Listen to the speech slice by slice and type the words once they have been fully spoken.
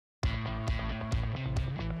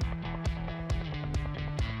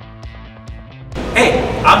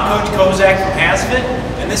I'm Coach Kozak from HASfit,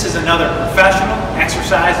 and this is another professional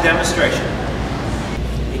exercise demonstration.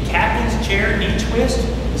 A captain's chair knee twist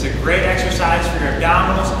is a great exercise for your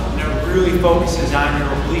abdominals, and it really focuses on your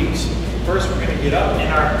obliques. First, we're going to get up in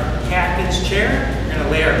our captain's chair. We're going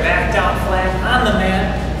to lay our back down flat on the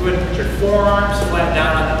mat. Go ahead and put your forearms flat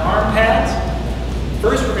down on the arm pads.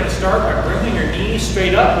 First, we're going to start by bringing your knees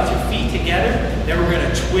straight up with your feet together. Then we're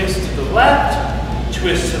going to twist to the left,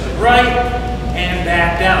 twist to the right, and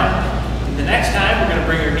back down. And the next time, we're going to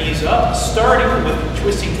bring your knees up, starting with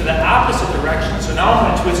twisting to the opposite direction. So now I'm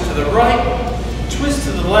going to twist to the right, twist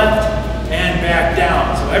to the left, and back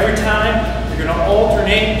down. So every time, you're going to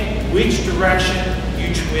alternate which direction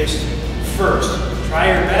you twist first. Try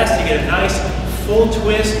your best to get a nice full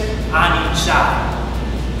twist on each side.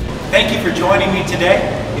 Thank you for joining me today.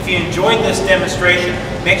 If you enjoyed this demonstration,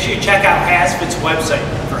 make sure you check out HASfit's website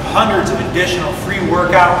for hundreds of additional free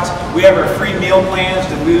workouts. We have our free meal plans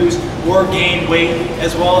to lose or gain weight,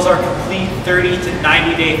 as well as our complete 30 to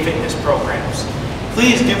 90-day fitness programs.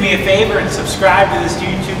 Please do me a favor and subscribe to this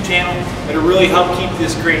YouTube channel. It'll really help keep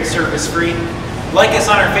this great service free. Like us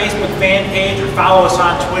on our Facebook fan page or follow us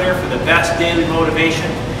on Twitter for the best daily motivation.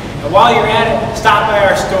 And while you're at it, stop by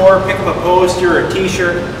our store, pick up a poster or a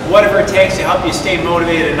t-shirt, whatever it takes to help you stay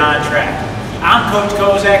motivated and on track. I'm Coach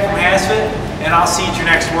Kozak from HASfit, and I'll see you at your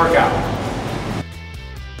next workout.